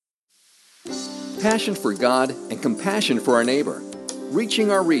passion for God and compassion for our neighbor, reaching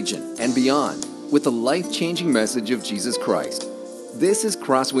our region and beyond with the life-changing message of Jesus Christ. This is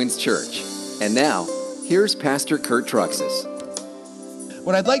Crosswinds Church. And now, here's Pastor Kurt Truxas.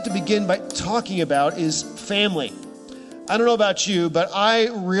 What I'd like to begin by talking about is family. I don't know about you, but I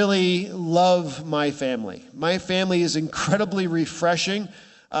really love my family. My family is incredibly refreshing.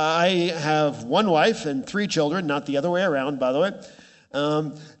 I have one wife and 3 children, not the other way around, by the way.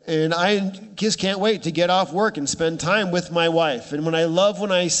 And I just can't wait to get off work and spend time with my wife. And when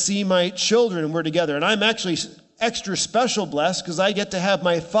I see my children and we're together. And I'm actually extra special blessed because I get to have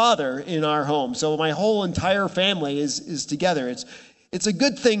my father in our home. So my whole entire family is together. It's a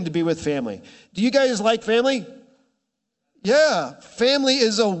good thing to be with family. Do you guys like family? Yeah, family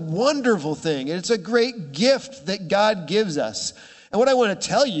is a wonderful thing. And it's a great gift that God gives us. And what I want to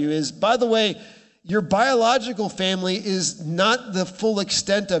tell you is, by the way, your biological family is not the full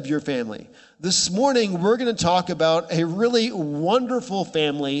extent of your family. This morning, we're going to talk about a really wonderful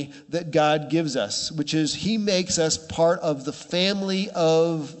family that God gives us, which is He makes us part of the family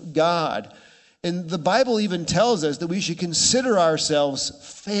of God. And the Bible even tells us that we should consider ourselves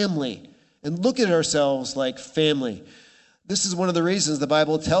family and look at ourselves like family. This is one of the reasons the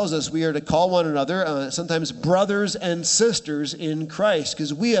Bible tells us we are to call one another, sometimes brothers and sisters in Christ,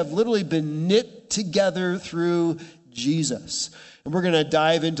 because we have literally been knit together through Jesus. And we're going to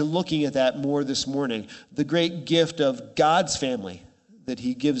dive into looking at that more this morning. The great gift of God's family that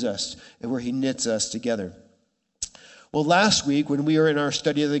He gives us and where He knits us together. Well, last week when we were in our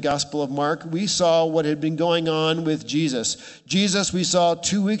study of the Gospel of Mark, we saw what had been going on with Jesus. Jesus, we saw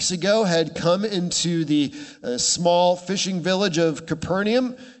 2 weeks ago, had come into the small fishing village of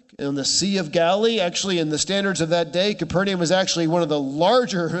Capernaum in the Sea of Galilee. Actually, in the standards of that day, Capernaum was actually one of the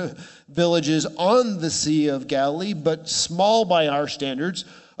larger villages on the Sea of Galilee, but small by our standards.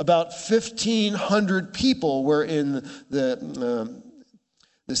 About 1,500 people were in the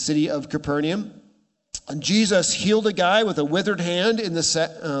city of Capernaum. And Jesus healed a guy with a withered hand in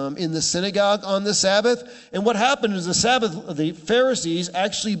the synagogue on the Sabbath. And what happened is the Pharisees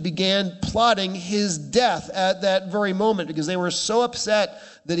actually began plotting His death at that very moment because they were so upset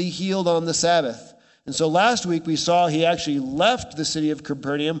that He healed on the Sabbath. And so last week we saw He actually left the city of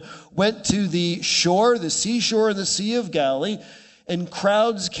Capernaum, went to the shore, the seashore of the Sea of Galilee, and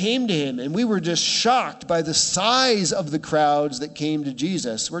crowds came to Him. And we were just shocked by the size of the crowds that came to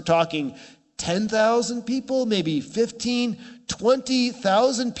Jesus. We're talking 10,000 people, maybe 15,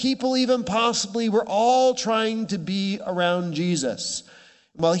 20,000 people even possibly, were all trying to be around Jesus.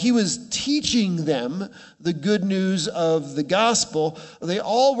 While He was teaching them the good news of the gospel, they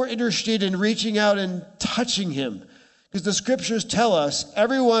all were interested in reaching out and touching Him. Because the scriptures tell us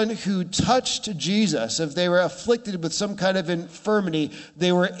everyone who touched Jesus, if they were afflicted with some kind of infirmity,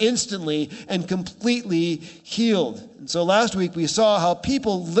 they were instantly and completely healed. And so last week we saw how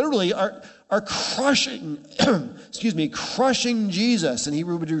people literally are crushing, crushing Jesus. And He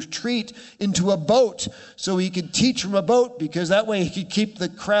would retreat into a boat so He could teach from a boat because that way He could keep the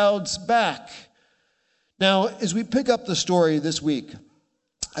crowds back. Now, as we pick up the story this week,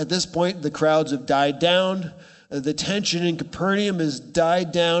 at this point, the crowds have died down. The tension in Capernaum has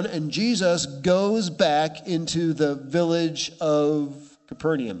died down, and Jesus goes back into the village of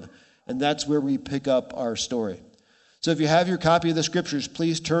Capernaum. And that's where we pick up our story. So if you have your copy of the scriptures,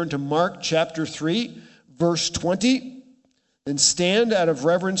 please turn to Mark chapter 3, verse 20, and stand out of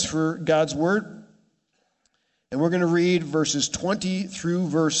reverence for God's word. And we're going to read verses 20 through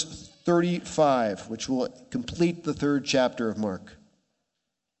verse 35, which will complete the 3rd chapter of Mark.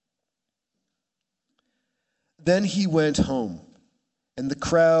 Then He went home, and the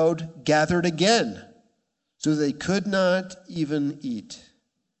crowd gathered again, so they could not even eat.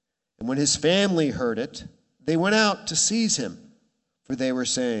 And when His family heard it, they went out to seize Him, for they were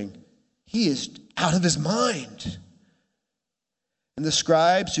saying, "He is out of his mind." And the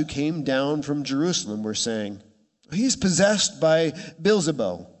scribes who came down from Jerusalem were saying, "He's possessed by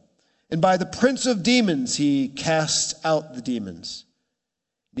Beelzebul, and by the prince of demons He casts out the demons."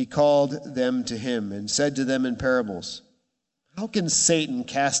 And He called them to Him and said to them in parables, "How can Satan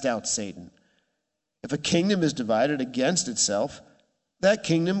cast out Satan? If a kingdom is divided against itself, that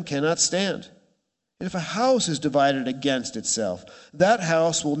kingdom cannot stand. And if a house is divided against itself, that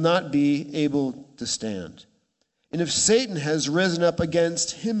house will not be able to stand. And if Satan has risen up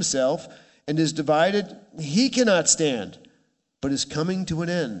against himself and is divided, he cannot stand, but is coming to an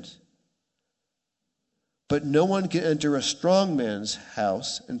end. But no one can enter a strong man's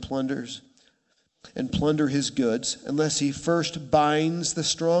house and plunder his goods unless he first binds the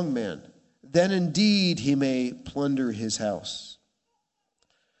strong man. Then indeed he may plunder his house.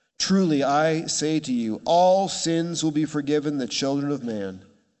 Truly, I say to you, all sins will be forgiven the children of man,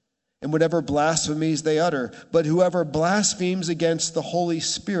 and whatever blasphemies they utter. But whoever blasphemes against the Holy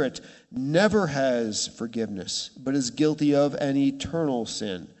Spirit never has forgiveness, but is guilty of an eternal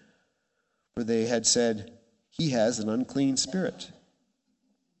sin. For they had said, he has an unclean spirit.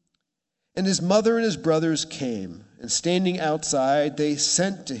 And his mother and his brothers came, and standing outside, they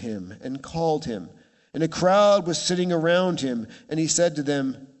sent to him and called him. And a crowd was sitting around him, and he said to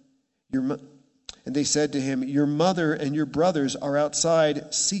them, and they said to him, your mother and your brothers are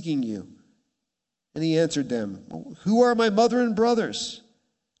outside seeking you. And he answered them, who are my mother and brothers?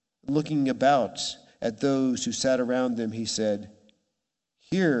 Looking about at those who sat around them, he said,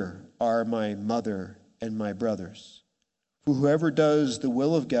 here are my mother and my brothers. For whoever does the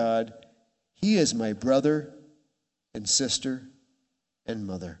will of God, he is my brother and sister and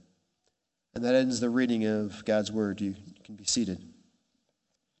mother. And that ends the reading of God's word. You can be seated.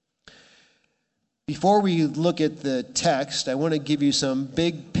 Before we look at the text, I want to give you some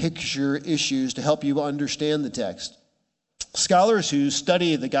big picture issues to help you understand the text. Scholars who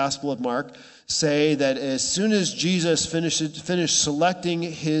study the Gospel of Mark say that as soon as Jesus finished selecting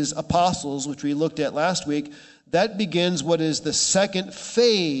his apostles, which we looked at last week, that begins what is the second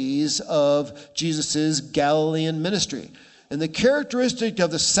phase of Jesus' Galilean ministry. And the characteristic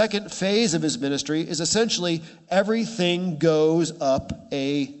of the second phase of his ministry is essentially everything goes up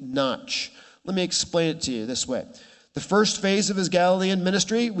a notch. Let me explain it to you this way. The first phase of his Galilean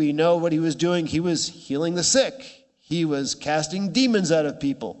ministry, we know what he was doing. He was healing the sick. He was casting demons out of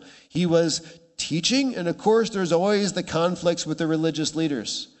people. He was teaching, and of course, there's always the conflicts with the religious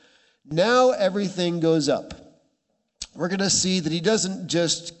leaders. Now everything goes up. We're going to see that he doesn't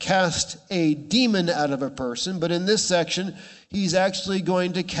just cast a demon out of a person, but in this section, he's actually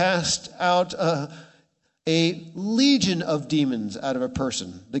going to cast out a legion of demons out of a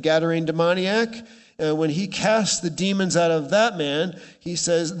person. The Gadarene demoniac, when he casts the demons out of that man, he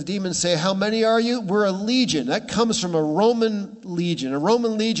says, the demons say, how many are you? We're a legion. That comes from a Roman legion. A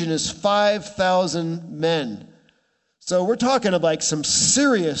Roman legion is 5,000 men. So we're talking of like some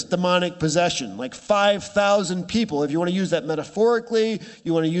serious demonic possession, like 5,000 people. If you want to use that metaphorically,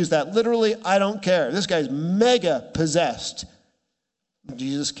 you want to use that literally, I don't care. This guy's mega possessed.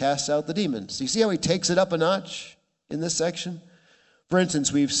 Jesus casts out the demons. You see how he takes it up a notch in this section? For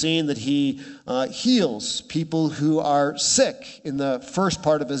instance, we've seen that he heals people who are sick in the first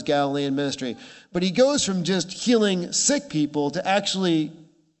part of his Galilean ministry. But he goes from just healing sick people to actually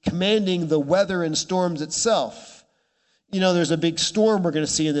commanding the weather and storms itself. You know, there's a big storm we're going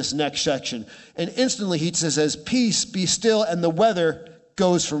to see in this next section. And instantly he says, peace, be still. And the weather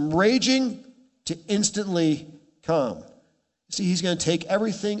goes from raging to instantly calm. See, he's going to take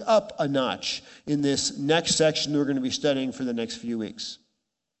everything up a notch in this next section we're going to be studying for the next few weeks.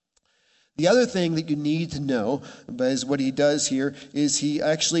 The other thing that you need to know is what he does here is he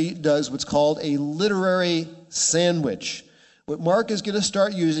actually does what's called a literary sandwich. What Mark is going to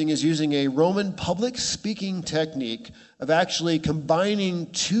start using is using a Roman public speaking technique of actually combining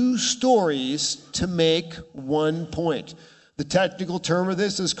two stories to make one point. The technical term of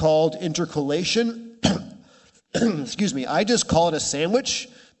this is called intercalation. Excuse me, I just call it a sandwich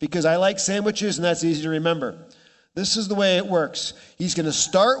because I like sandwiches and that's easy to remember. This is the way it works. He's going to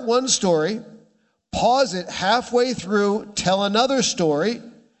start one story, pause it halfway through, tell another story,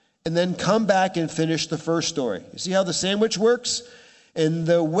 and then come back and finish the first story. You see how the sandwich works? And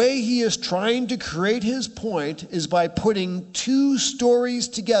the way he is trying to create his point is by putting two stories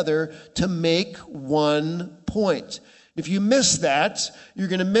together to make one point. If you miss that, you're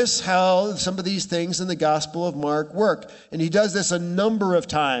going to miss how some of these things in the Gospel of Mark work. And he does this a number of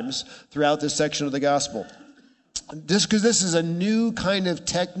times throughout this section of the Gospel. Just because this is a new kind of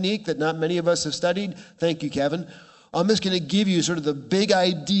technique that not many of us have studied, thank you, Kevin, I'm just going to give you sort of the big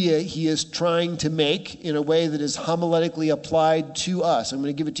idea he is trying to make in a way that is homiletically applied to us. I'm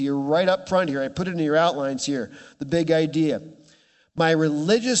going to give it to you right up front here. I put it in your outlines here, the big idea. My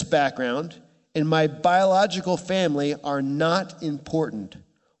religious background and my biological family are not important.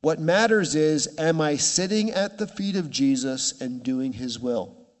 What matters is, am I sitting at the feet of Jesus and doing his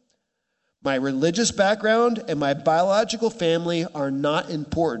will? My religious background and my biological family are not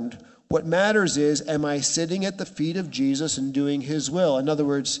important. What matters is, am I sitting at the feet of Jesus and doing his will? In other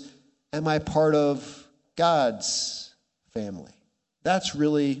words, am I part of God's family? That's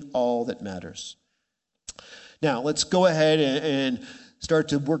really all that matters. Now, let's go ahead and start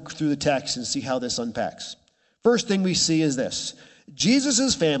to work through the text and see how this unpacks. First thing we see is this.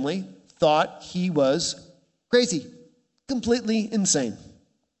 Jesus' family thought he was crazy, completely insane.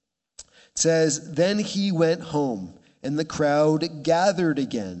 It says, then he went home, And the crowd gathered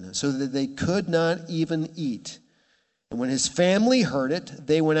again, so that they could not even eat. And when his family heard it,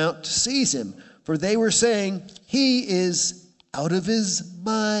 they went out to seize him, for they were saying, "He is out of his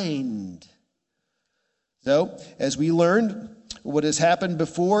mind." So, as we learned, what has happened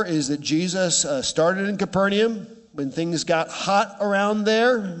before is that Jesus started in Capernaum when things got hot around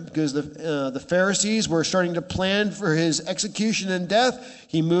there because the Pharisees were starting to plan for his execution and death.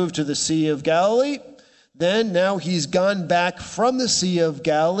 He moved to the Sea of Galilee. Then now he's gone back from the Sea of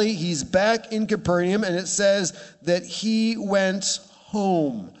Galilee. He's back in Capernaum, and it says that he went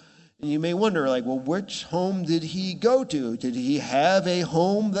home. And you may wonder, well, which home did he go to? Did he have a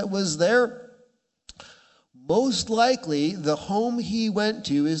home that was there? Most likely, the home he went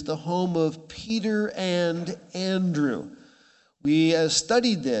to is the home of Peter and Andrew. We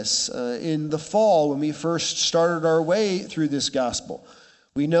studied this in the fall when we first started our way through this gospel.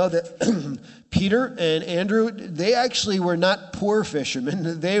 We know that Peter and Andrew, they actually were not poor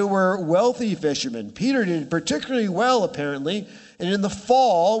fishermen. They were wealthy fishermen. Peter did particularly well, apparently. And in the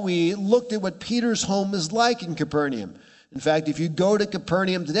fall, we looked at what Peter's home is like in Capernaum. In fact, if you go to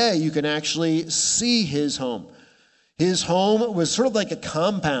Capernaum today, you can actually see his home. His home was sort of like a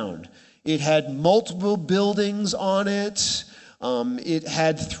compound. It had multiple buildings on it. It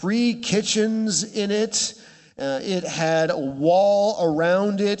had 3 kitchens in it. It had a wall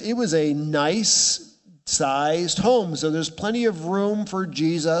around it. It was a nice-sized home, so there's plenty of room for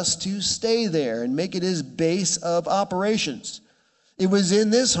Jesus to stay there and make it his base of operations. It was in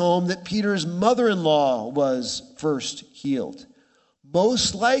this home that Peter's mother-in-law was first healed.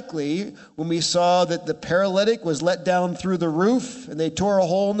 Most likely, when we saw that the paralytic was let down through the roof and they tore a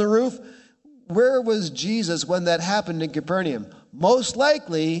hole in the roof, where was Jesus when that happened in Capernaum? Most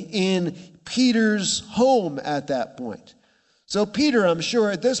likely in Peter's home at that point. So Peter, I'm sure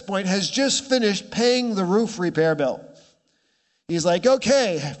at this point, has just finished paying the roof repair bill. He's like,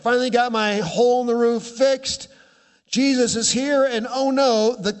 okay, I finally got my hole in the roof fixed. Jesus is here, and oh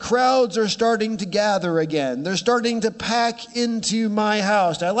no, the crowds are starting to gather again. They're starting to pack into my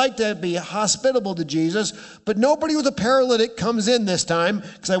house. I like to be hospitable to Jesus, but nobody with a paralytic comes in this time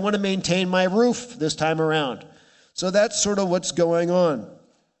because I want to maintain my roof this time around. So that's sort of what's going on.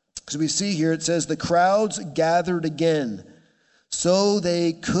 As we see here, it says, the crowds gathered again, so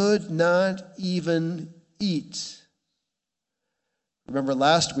they could not even eat. Remember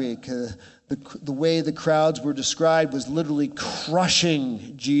last week, the way the crowds were described was literally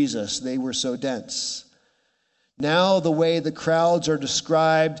crushing Jesus. They were so dense. Now the way the crowds are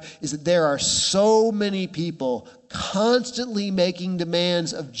described is that there are so many people constantly making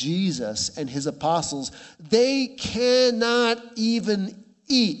demands of Jesus and his apostles, they cannot even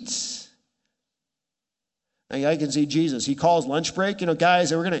eat. I can see Jesus. He calls lunch break.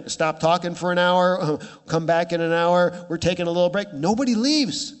 Guys, we're going to stop talking for an hour, come back in an hour. We're taking a little break. Nobody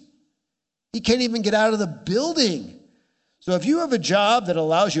leaves. He can't even get out of the building. So if you have a job that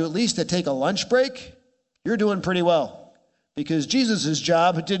allows you at least to take a lunch break, you're doing pretty well. Because Jesus'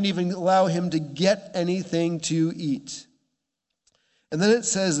 job didn't even allow him to get anything to eat. And then it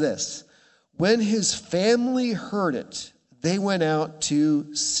says this, when his family heard it, they went out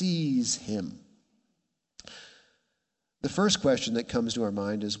to seize him. The first question that comes to our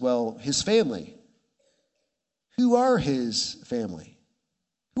mind is, well, his family. Who are his family?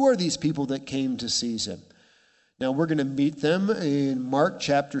 Who are these people that came to seize him? Now, we're going to meet them in Mark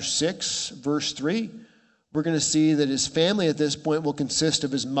chapter 6, verse 3. We're going to see that his family at this point will consist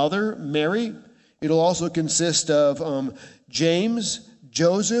of his mother, Mary. It'll also consist of James,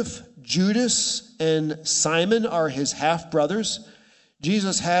 Joseph, Judas, and Simon are his half-brothers.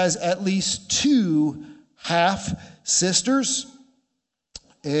 Jesus has at least 2 half-sisters.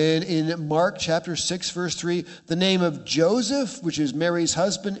 And in Mark chapter 6, verse 3, the name of Joseph, which is Mary's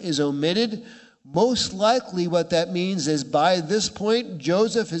husband, is omitted. Most likely what that means is by this point,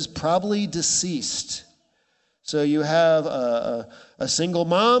 Joseph is probably deceased. So you have a single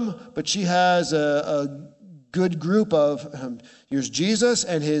mom, but she has a good group of, here's Jesus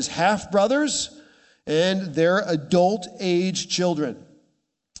and his half-brothers, and their adult-age children.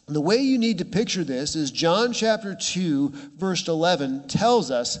 The way you need to picture this is John chapter 2, verse 11 tells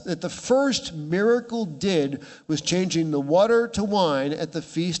us that the first miracle did was changing the water to wine at the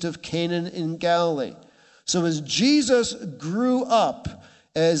feast of Cana in Galilee. So as Jesus grew up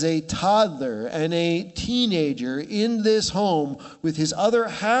as a toddler and a teenager in this home with his other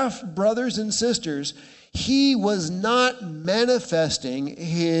half-brothers and sisters, he was not manifesting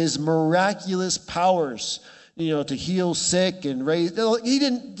his miraculous powers, to heal sick and raise. He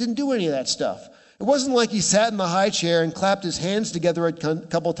didn't do any of that stuff. It wasn't like he sat in the high chair and clapped his hands together a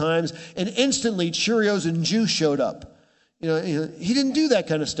couple times and instantly Cheerios and juice showed up. He didn't do that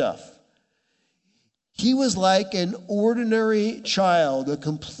kind of stuff. He was like an ordinary child, a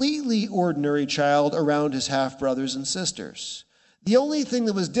completely ordinary child around his half-brothers and sisters. The only thing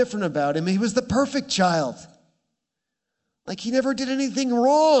that was different about him, he was the perfect child. Like he never did anything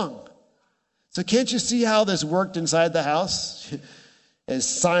wrong. So can't you see how this worked inside the house? As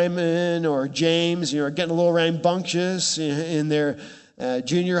Simon or James, are getting a little rambunctious in their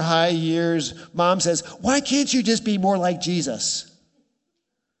junior high years, mom says, "Why can't you just be more like Jesus?"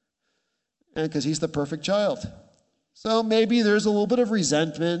 Because he's the perfect child. So maybe there's a little bit of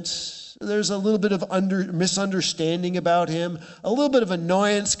resentment. There's a little bit of misunderstanding about him, a little bit of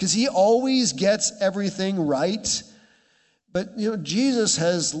annoyance because he always gets everything right. But, Jesus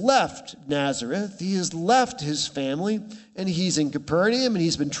has left Nazareth. He has left his family, and he's in Capernaum, and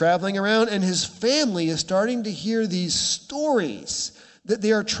he's been traveling around, and his family is starting to hear these stories that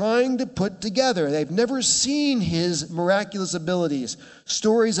they are trying to put together. They've never seen his miraculous abilities.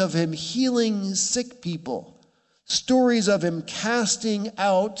 Stories of him healing sick people. Stories of him casting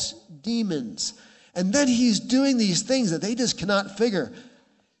out demons. And then he's doing these things that they just cannot figure.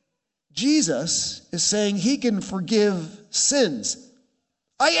 Jesus is saying he can forgive sins.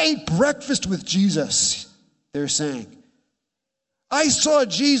 I ate breakfast with Jesus, they're saying. I saw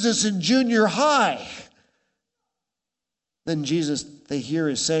Jesus in junior high. Then Jesus, they hear,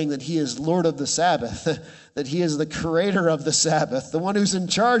 is saying that he is Lord of the Sabbath, that he is the creator of the Sabbath, the one who's in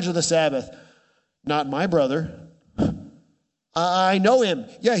charge of the Sabbath. Not my brother. I know him.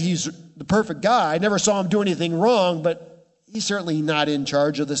 Yeah, he's the perfect guy. I never saw him do anything wrong, but he's certainly not in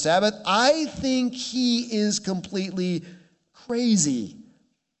charge of the Sabbath. I think he is completely crazy.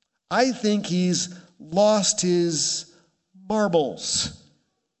 I think he's lost his marbles.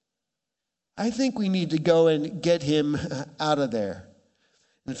 I think we need to go and get him out of there.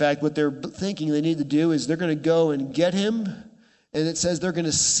 In fact, what they're thinking they need to do is they're going to go and get him, and it says they're going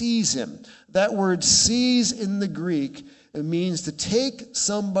to seize him. That word seize in the Greek, it means to take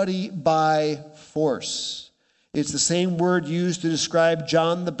somebody by force. It's the same word used to describe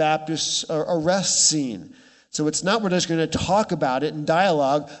John the Baptist's arrest scene. So it's not we're just going to talk about it in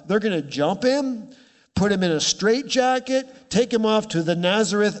dialogue. They're going to jump him, put him in a straitjacket, take him off to the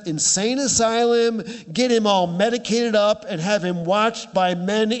Nazareth insane asylum, get him all medicated up, and have him watched by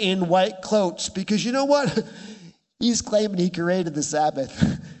men in white cloaks. Because you know what? He's claiming he created the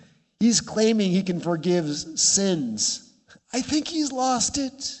Sabbath. He's claiming he can forgive sins. I think he's lost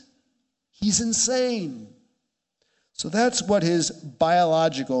it. He's insane. So that's what his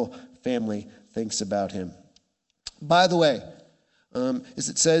biological family thinks about him. By the way, as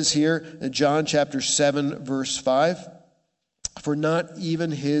it says here in John chapter 7, verse 5, for not even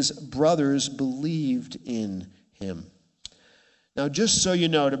his brothers believed in him. Now, just so you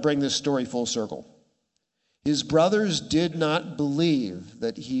know, to bring this story full circle, his brothers did not believe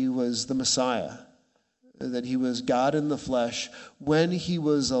that he was the Messiah, that he was God in the flesh when he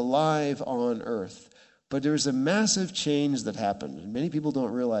was alive on earth. But there was a massive change that happened, and many people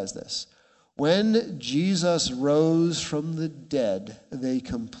don't realize this. When Jesus rose from the dead, they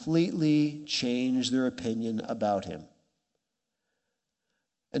completely changed their opinion about him.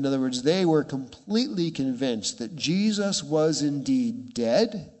 In other words, they were completely convinced that Jesus was indeed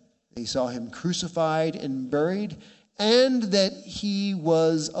dead. They saw him crucified and buried, and that he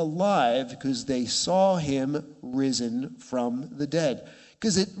was alive because they saw him risen from the dead.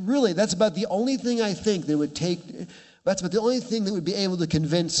 Because that's about the only thing I think that would take, that's about the only thing that would be able to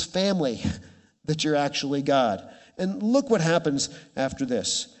convince family that you're actually God. And look what happens after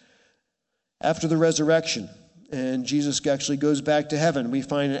this. After the resurrection, and Jesus actually goes back to heaven, we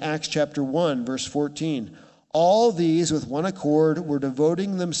find in Acts chapter 1, verse 14, all these with one accord were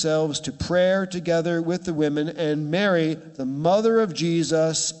devoting themselves to prayer together with the women, and Mary, the mother of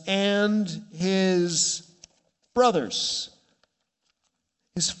Jesus, and his brothers.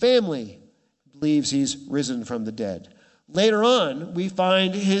 His family believes he's risen from the dead. Later on, we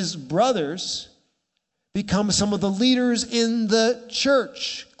find his brothers become some of the leaders in the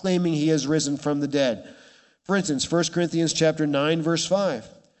church, claiming he has risen from the dead. For instance, 1 Corinthians chapter 9, verse 5.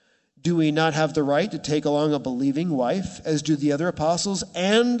 Do we not have the right to take along a believing wife, as do the other apostles,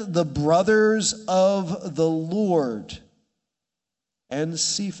 and the brothers of the Lord, and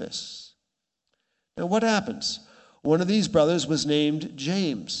Cephas? Now what happens? One of these brothers was named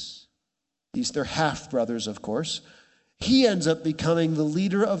James. They're half-brothers, of course. He ends up becoming the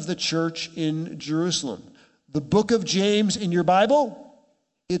leader of the church in Jerusalem. The book of James in your Bible,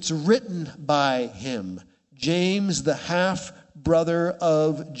 it's written by him. James, the half-brother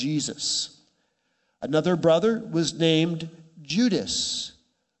of Jesus. Another brother was named Judas.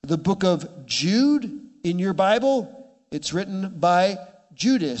 The book of Jude in your Bible, It's written by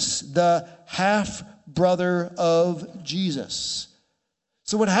Judas, the half-brother of Jesus.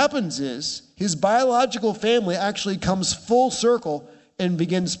 So what happens is his biological family actually comes full circle and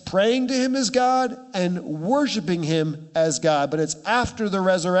begins praying to him as God and worshiping him as God. But it's after the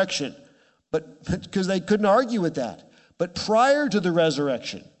resurrection, but because they couldn't argue with that. But prior to the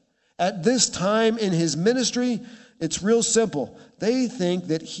resurrection, at this time in his ministry, it's real simple. They think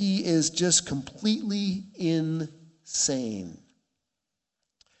that he is just completely insane.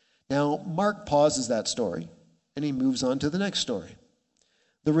 Now, Mark pauses that story, and he moves on to the next story.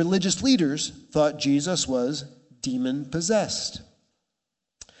 The religious leaders thought Jesus was demon-possessed.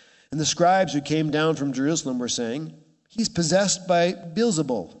 And the scribes who came down from Jerusalem were saying, he's possessed by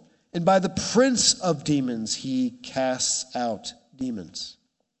Beelzebul, and by the prince of demons he casts out demons.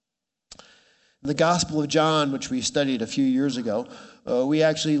 In the Gospel of John, which we studied a few years ago, we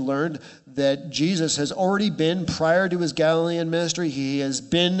actually learned that Jesus has already been, prior to his Galilean ministry, he has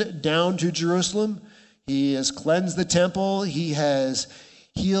been down to Jerusalem. He has cleansed the temple. He has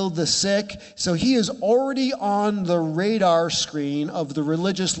healed the sick. So he is already on the radar screen of the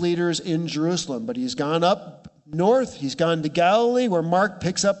religious leaders in Jerusalem. But he's gone up north. He's gone to Galilee, where Mark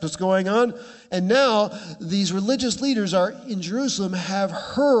picks up what's going on. And now these religious leaders are in Jerusalem have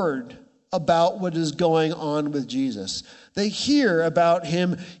heard about what is going on with Jesus. They hear about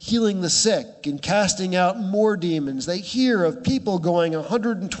him healing the sick and casting out more demons. They hear of people going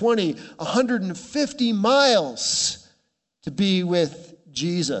 120, 150 miles to be with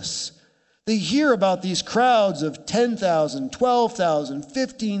Jesus. They hear about these crowds of 10,000, 12,000,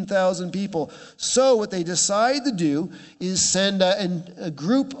 15,000 people. So what they decide to do is send a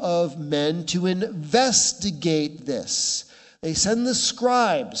group of men to investigate this. They send the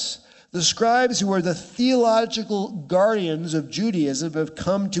scribes who are the theological guardians of Judaism, have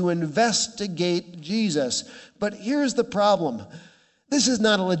come to investigate Jesus. But here's the problem. This is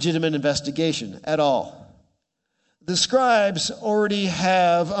not a legitimate investigation at all. The scribes already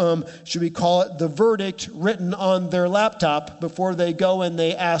have, should we call it, the verdict written on their laptop before they go and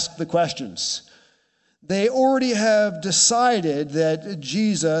they ask the questions. They already have decided that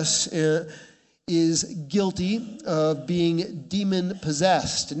Jesus is guilty of being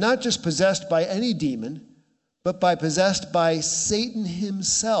demon-possessed. Not just possessed by any demon, but possessed by Satan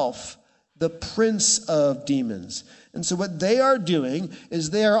himself, the prince of demons. And so what they are doing is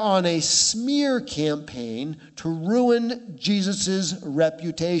they are on a smear campaign to ruin Jesus'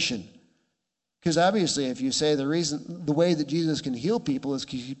 reputation. Because obviously, if you say the way that Jesus can heal people is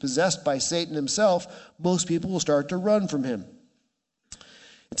because he's possessed by Satan himself, most people will start to run from him.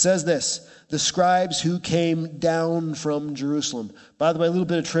 It says this, the scribes who came down from Jerusalem. By the way, a little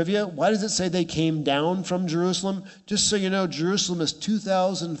bit of trivia. Why does it say they came down from Jerusalem? Just so you know, Jerusalem is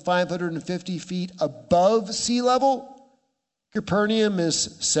 2,550 feet above sea level. Capernaum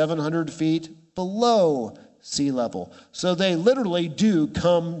is 700 feet below sea level. So they literally do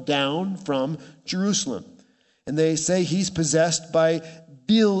come down from Jerusalem. And they say he's possessed by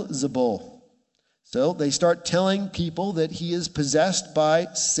Beelzebul. So they start telling people that he is possessed by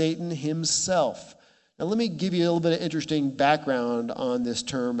Satan himself. Now let me give you a little bit of interesting background on this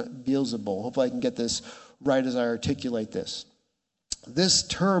term Beelzebul. Hopefully I can get this right as I articulate this. This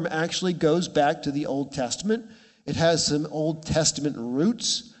term actually goes back to the Old Testament. It has some Old Testament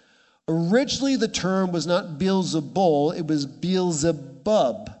roots. Originally the term was not Beelzebul, it was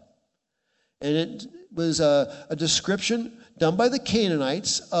Beelzebub. And it was a description done by the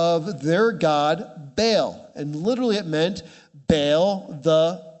Canaanites of their god Baal. And literally it meant Baal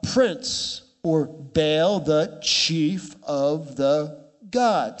the prince, or Baal the chief of the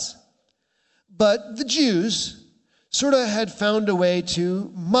gods. But the Jews sort of had found a way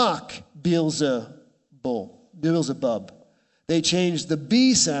to mock Beelzebub. They changed the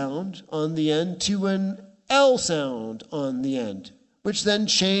B sound on the end to an L sound on the end, which then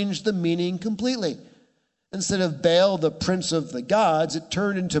changed the meaning completely. Instead of Baal, the prince of the gods, it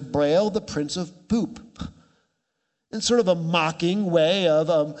turned into Baal, the prince of poop. In sort of a mocking way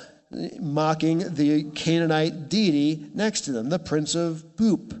of mocking the Canaanite deity next to them, the prince of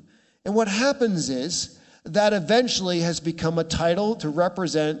poop. And what happens is that eventually has become a title to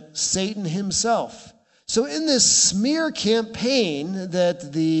represent Satan himself. So in this smear campaign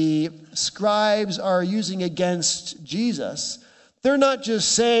that the scribes are using against Jesus, they're not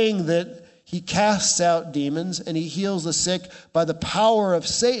just saying that he casts out demons and he heals the sick by the power of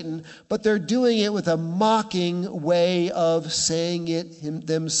Satan, but they're doing it with a mocking way of saying it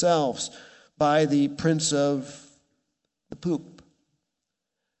themselves by the prince of the poop.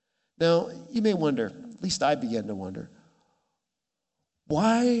 Now, you may wonder, at least I began to wonder,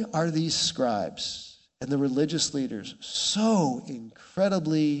 why are these scribes And the religious leaders, so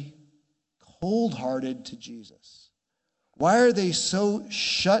incredibly cold-hearted to Jesus. Why are they so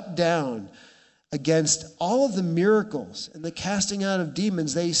shut down against all of the miracles and the casting out of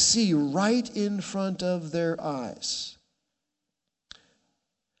demons they see right in front of their eyes?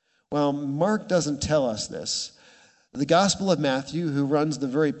 Well, Mark doesn't tell us this. The Gospel of Matthew, who runs the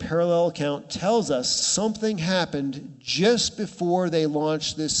very parallel account, tells us something happened just before they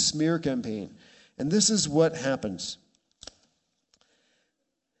launched this smear campaign. And this is what happens.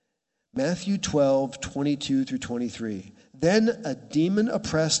 Matthew 12:22 through 23. Then a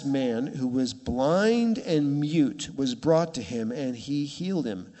demon-oppressed man who was blind and mute was brought to him, and he healed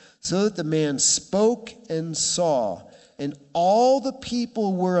him, so that the man spoke and saw. And all the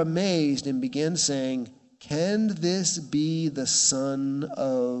people were amazed and began saying, "Can this be the Son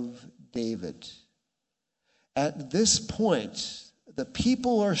of David?" At this point, the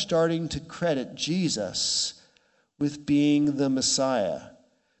people are starting to credit Jesus with being the Messiah,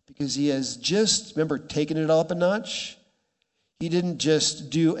 because he has just, remember, taken it up a notch. He didn't just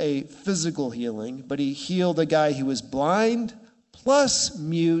do a physical healing, but he healed a guy who was blind, plus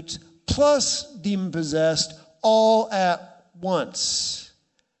mute, plus demon-possessed, all at once.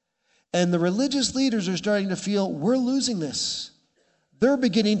 And the religious leaders are starting to feel, we're losing this. They're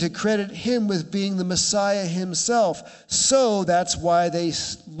beginning to credit him with being the Messiah himself. So that's why they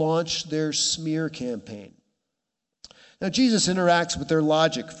launched their smear campaign. Now, Jesus interacts with their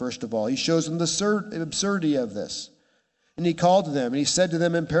logic, first of all. He shows them the absurdity of this. And he called to them, and he said to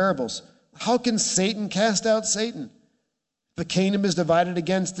them in parables, "How can Satan cast out Satan? If a kingdom is divided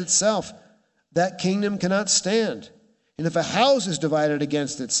against itself, that kingdom cannot stand. And if a house is divided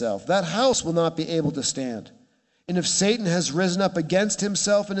against itself, that house will not be able to stand. And if Satan has risen up against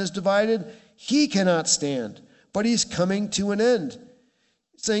himself and is divided, he cannot stand, but he's coming to an end."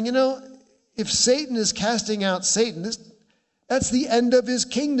 Saying, if Satan is casting out Satan, that's the end of his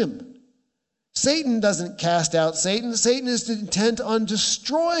kingdom. Satan doesn't cast out Satan. Satan is intent on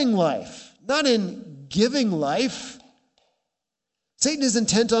destroying life, not in giving life. Satan is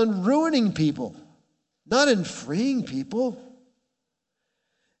intent on ruining people, not in freeing people.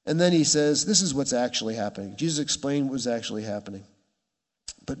 And then he says, this is what's actually happening. Jesus explained what was actually happening.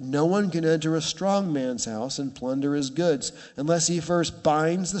 But no one can enter a strong man's house and plunder his goods unless he first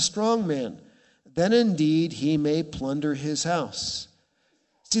binds the strong man. Then indeed he may plunder his house.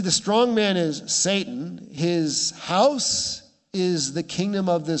 See, the strong man is Satan. His house is the kingdom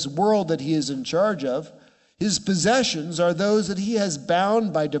of this world that he is in charge of. His possessions are those that he has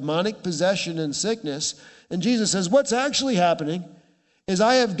bound by demonic possession and sickness. And Jesus says, what's actually happening is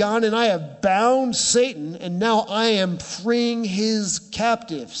I have gone and I have bound Satan, and now I am freeing his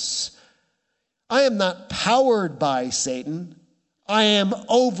captives. I am not powered by Satan. I am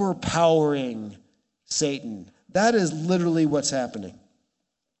overpowering Satan. That is literally what's happening.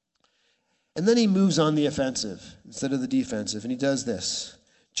 And then he moves on the offensive instead of the defensive, and he does this.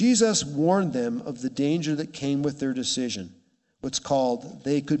 Jesus warned them of the danger that came with their decision, what's called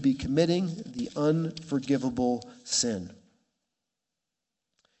they could be committing the unforgivable sin.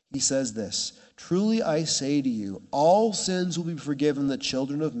 He says this, "Truly I say to you, all sins will be forgiven the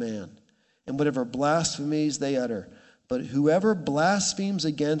children of man, and whatever blasphemies they utter. But whoever blasphemes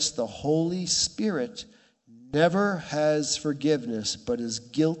against the Holy Spirit never has forgiveness, but is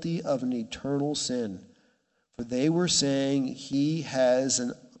guilty of an eternal sin. For they were saying he has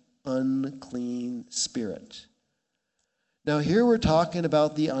an unclean spirit." Now here we're talking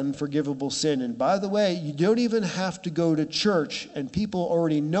about the unforgivable sin. And by the way, you don't even have to go to church, and people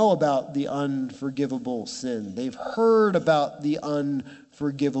already know about the unforgivable sin. They've heard about the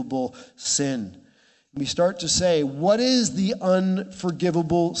unforgivable sin. We start to say, what is the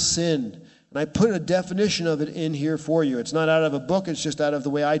unforgivable sin? And I put a definition of it in here for you. It's not out of a book, it's just out of the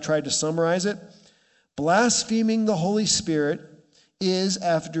way I tried to summarize it. Blaspheming the Holy Spirit is,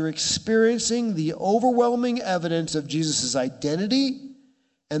 after experiencing the overwhelming evidence of Jesus' identity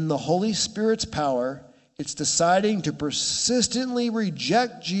and the Holy Spirit's power, it's deciding to persistently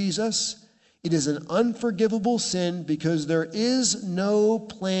reject Jesus. It is an unforgivable sin because there is no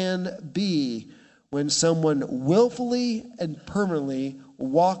plan B when someone willfully and permanently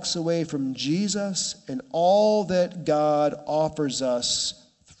walks away from Jesus and all that God offers us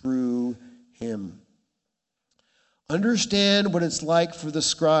through him. Understand what it's like for the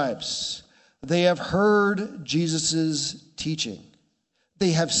scribes. They have heard Jesus' teaching.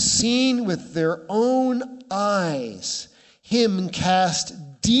 They have seen with their own eyes him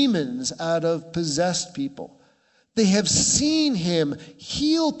cast demons out of possessed people. They have seen him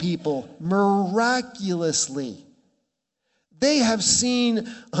heal people miraculously. They have seen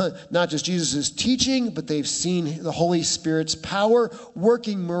not just Jesus' teaching, but they've seen the Holy Spirit's power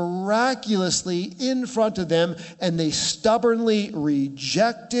working miraculously in front of them, and they stubbornly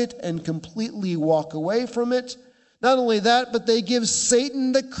reject it and completely walk away from it. Not only that, but they give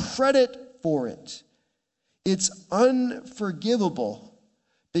Satan the credit for it. It's unforgivable,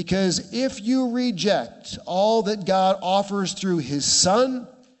 because if you reject all that God offers through his Son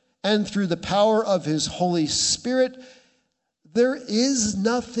and through the power of his Holy Spirit, there is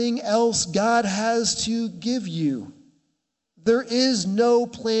nothing else God has to give you. There is no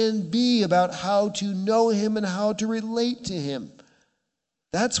plan B about how to know him and how to relate to him.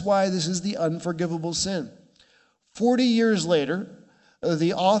 That's why this is the unforgivable sin. 40 years later,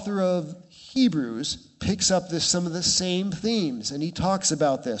 the author of Hebrews picks up some of the same themes, and he talks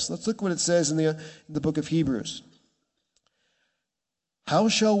about this. Let's look what it says in the book of Hebrews. How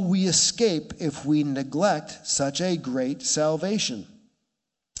shall we escape if we neglect such a great salvation?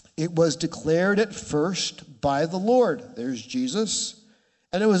 It was declared at first by the Lord. There's Jesus.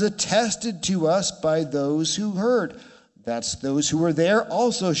 And it was attested to us by those who heard. That's those who were there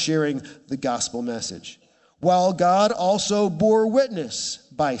also sharing the gospel message. While God also bore witness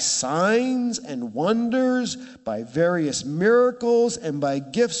by signs and wonders, by various miracles, and by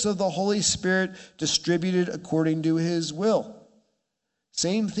gifts of the Holy Spirit distributed according to his will.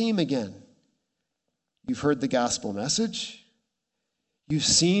 Same theme again. You've heard the gospel message. You've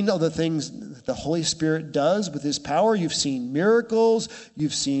seen all the things that the Holy Spirit does with his power. You've seen miracles.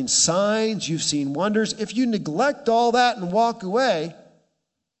 You've seen signs. You've seen wonders. If you neglect all that and walk away,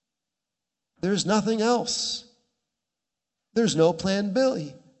 there's nothing else. There's no plan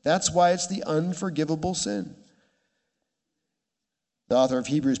B. That's why it's the unforgivable sin. The author of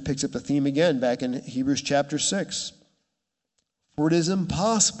Hebrews picks up the theme again back in Hebrews chapter 6. For it is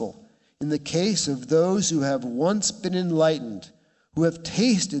impossible in the case of those who have once been enlightened, who have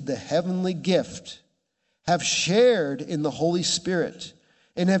tasted the heavenly gift, have shared in the Holy Spirit,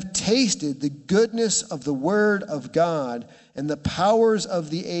 and have tasted the goodness of the Word of God and the powers of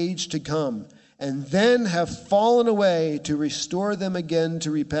the age to come, and then have fallen away to restore them again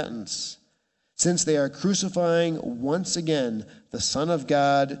to repentance, since they are crucifying once again the Son of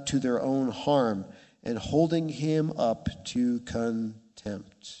God to their own harm and holding him up to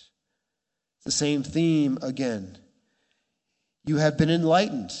contempt. It's the same theme again. You have been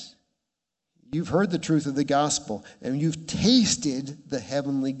enlightened. You've heard the truth of the gospel, and you've tasted the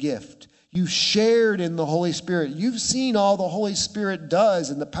heavenly gift. You've shared in the Holy Spirit. You've seen all the Holy Spirit does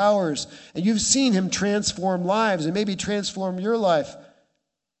and the powers, and you've seen him transform lives and maybe transform your life.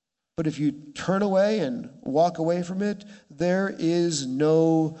 But if you turn away and walk away from it, there is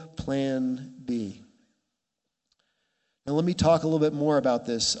no plan B. Now let me talk a little bit more about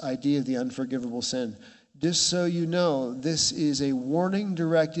this idea of the unforgivable sin. Just so you know, this is a warning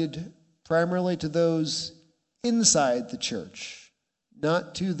directed primarily to those inside the church,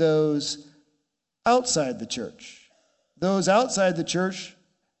 not to those outside the church. Those outside the church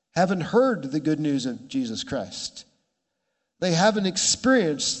haven't heard the good news of Jesus Christ. They haven't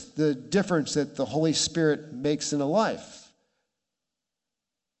experienced the difference that the Holy Spirit makes in a life.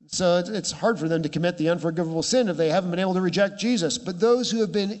 So it's hard for them to commit the unforgivable sin if they haven't been able to reject Jesus. But those who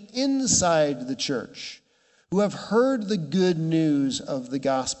have been inside the church, who have heard the good news of the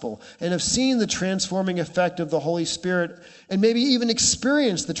gospel and have seen the transforming effect of the Holy Spirit and maybe even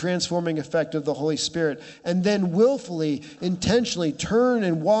experienced the transforming effect of the Holy Spirit and then willfully, intentionally turn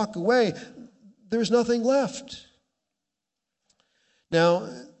and walk away, there's nothing left. Now,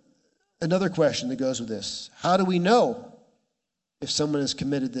 another question that goes with this. How do we know if someone has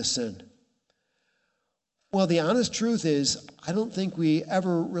committed this sin? Well, the honest truth is, I don't think we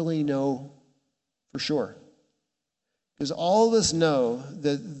ever really know for sure. Because all of us know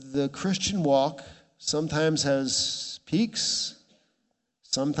that the Christian walk sometimes has peaks,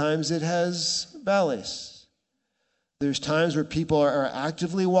 sometimes it has valleys. There's times where people are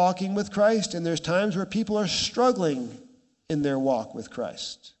actively walking with Christ, and there's times where people are struggling in their walk with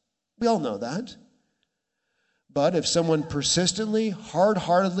Christ. We all know that. But if someone persistently,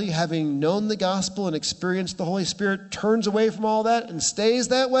 hard-heartedly, having known the gospel and experienced the Holy Spirit, turns away from all that and stays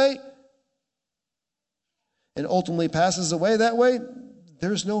that way, and ultimately passes away that way,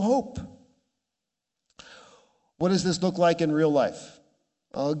 there's no hope. What does this look like in real life?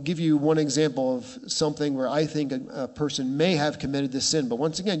 I'll give you one example of something where I think a person may have committed this sin, but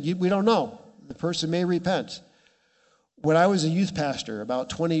once again, we don't know. The person may repent. When I was a youth pastor about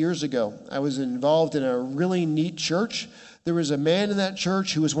 20 years ago, I was involved in a really neat church. There was a man in that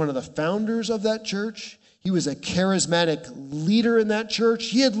church who was one of the founders of that church. He was a charismatic leader in that church.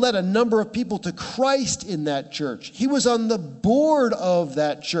 He had led a number of people to Christ in that church. He was on the board of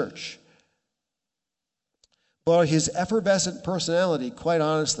that church. But his effervescent personality, quite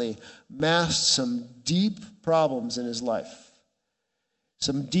honestly, masked some deep problems in his life,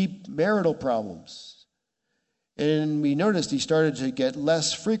 some deep marital problems. And we noticed he started to get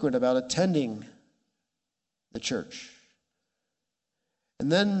less frequent about attending the church.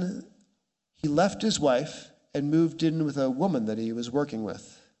 And then he left his wife and moved in with a woman that he was working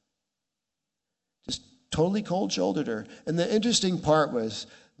with. Just totally cold-shouldered her. And the interesting part was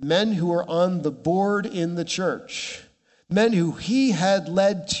men who were on the board in the church, men who he had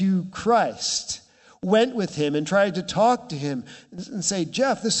led to Christ, went with him and tried to talk to him and say,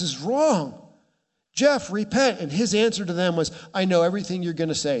 Jeff, this is wrong. Jeff, repent. And his answer to them was, I know everything you're going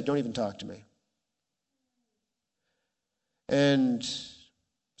to say. Don't even talk to me. And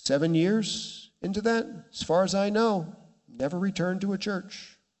 7 years into that, as far as I know, never returned to a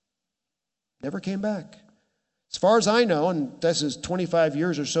church. Never came back. As far as I know, and this is 25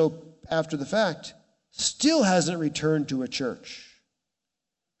 years or so after the fact, still hasn't returned to a church.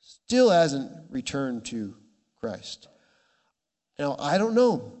 Still hasn't returned to Christ. Now, I don't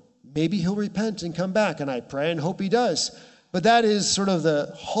know. Maybe he'll repent and come back, and I pray and hope he does. But that is sort of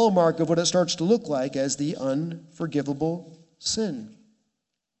the hallmark of what it starts to look like as the unforgivable sin.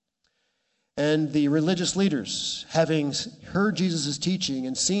 And the religious leaders, having heard Jesus' teaching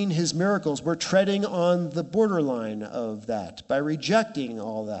and seen his miracles, were treading on the borderline of that by rejecting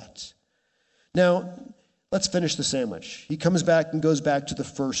all that. Now, let's finish the sandwich. He comes back and goes back to the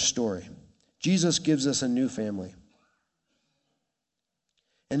first story. Jesus gives us a new family.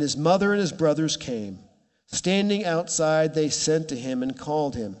 And his mother and his brothers came. Standing outside, they sent to him and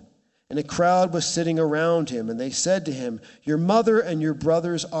called him. And a crowd was sitting around him, and they said to him, Your mother and your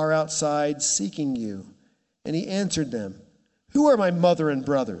brothers are outside seeking you. And he answered them, Who are my mother and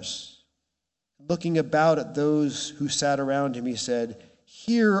brothers? Looking about at those who sat around him, he said,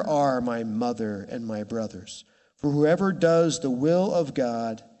 Here are my mother and my brothers. For whoever does the will of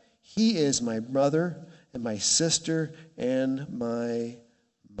God, he is my mother and my sister and my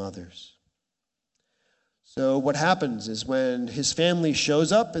mothers. So what happens is when his family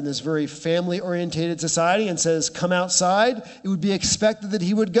shows up in this very family-orientated society and says, come outside, it would be expected that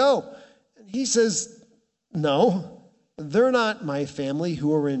he would go. And he says, no, they're not my family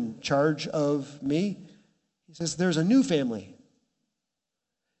who are in charge of me. He says, there's a new family.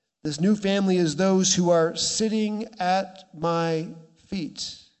 This new family is those who are sitting at my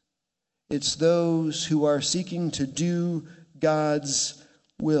feet. It's those who are seeking to do God's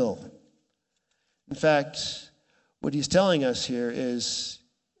will. In fact, what he's telling us here is,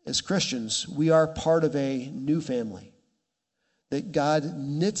 as Christians, we are part of a new family. That God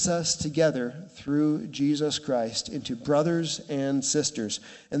knits us together through Jesus Christ into brothers and sisters.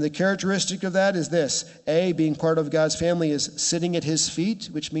 And the characteristic of that is this. A, being part of God's family is sitting at his feet,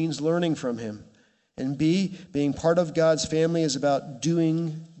 which means learning from him. And B, being part of God's family is about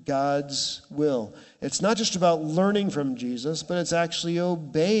doing God's will. It's not just about learning from Jesus, but it's actually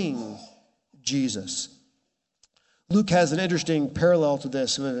obeying Jesus. Luke has an interesting parallel to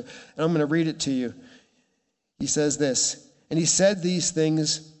this, and I'm going to read it to you. He says this, and he said these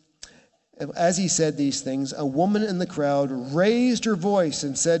things, as he said these things, a woman in the crowd raised her voice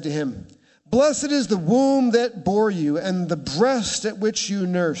and said to him, Blessed is the womb that bore you and the breast at which you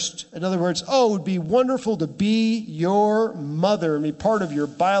nursed. In other words, oh, it would be wonderful to be your mother and be part of your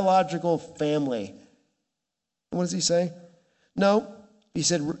biological family. And what does he say? No, he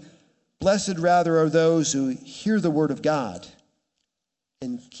said, Blessed rather are those who hear the word of God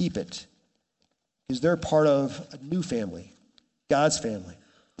and keep it, because they're part of a new family, God's family,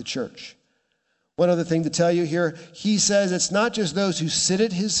 the church. One other thing to tell you here, he says it's not just those who sit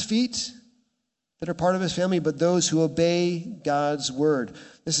at his feet that are part of his family, but those who obey God's word.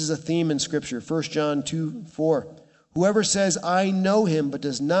 This is a theme in Scripture, 1 John 2:4. Whoever says, I know him, but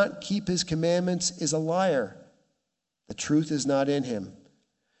does not keep his commandments is a liar. The truth is not in him.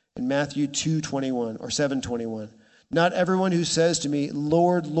 In Matthew 2:21 or 7:21, not everyone who says to me,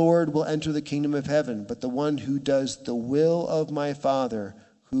 Lord, Lord, will enter the kingdom of heaven, but the one who does the will of my Father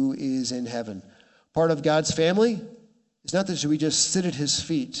who is in heaven. Part of God's family is not that we just sit at his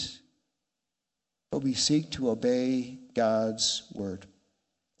feet, but we seek to obey God's word.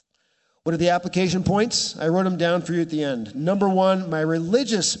 What are the application points? I wrote them down for you at the end. Number one, my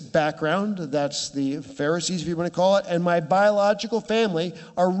religious background, that's the Pharisees if you want to call it, and my biological family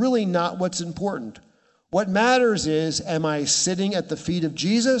are really not what's important. What matters is, am I sitting at the feet of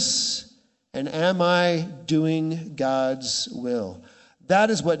Jesus, and am I doing God's will? That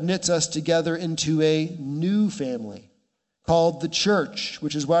is what knits us together into a new family called the church,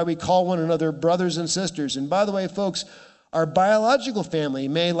 which is why we call one another brothers and sisters. And by the way, folks, our biological family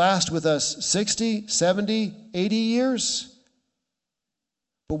may last with us 60, 70, 80 years,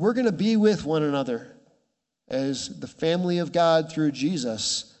 but we're going to be with one another as the family of God through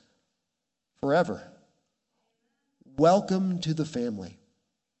Jesus forever. Welcome to the family.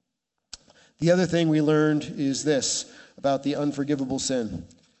 The other thing we learned is this about the unforgivable sin.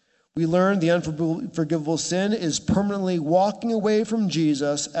 We learned the unforgivable sin is permanently walking away from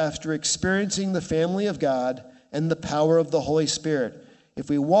Jesus after experiencing the family of God and the power of the Holy Spirit. If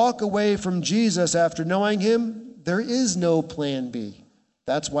we walk away from Jesus after knowing him, there is no plan B.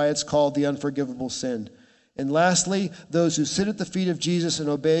 That's why it's called the unforgivable sin. And lastly, those who sit at the feet of Jesus and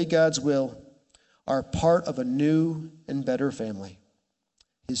obey God's will are part of a new and better family,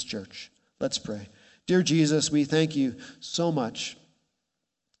 his church. Let's pray. Dear Jesus, we thank you so much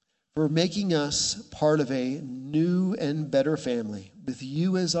for making us part of a new and better family with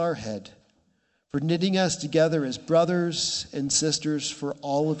you as our head, for knitting us together as brothers and sisters for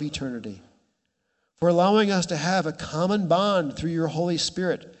all of eternity, for allowing us to have a common bond through your Holy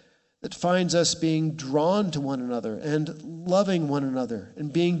Spirit that finds us being drawn to one another and loving one another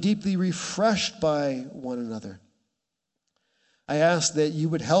and being deeply refreshed by one another. I ask that you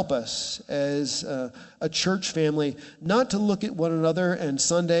would help us as a church family not to look at one another and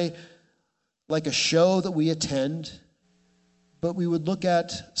Sunday like a show that we attend, but we would look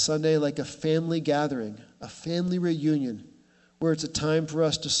at Sunday like a family gathering, a family reunion, where it's a time for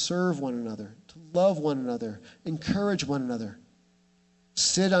us to serve one another, to love one another, encourage one another,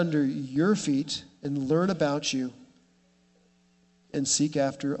 sit under your feet and learn about you and seek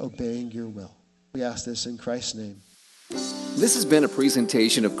after obeying your will. We ask this in Christ's name. This has been a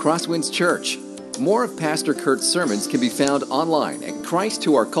presentation of Crosswinds Church. More of Pastor Kurt's sermons can be found online at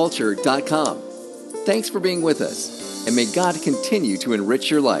christtourculture.com. Thanks for being with us, and may God continue to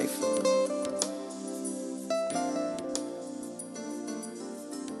enrich your life.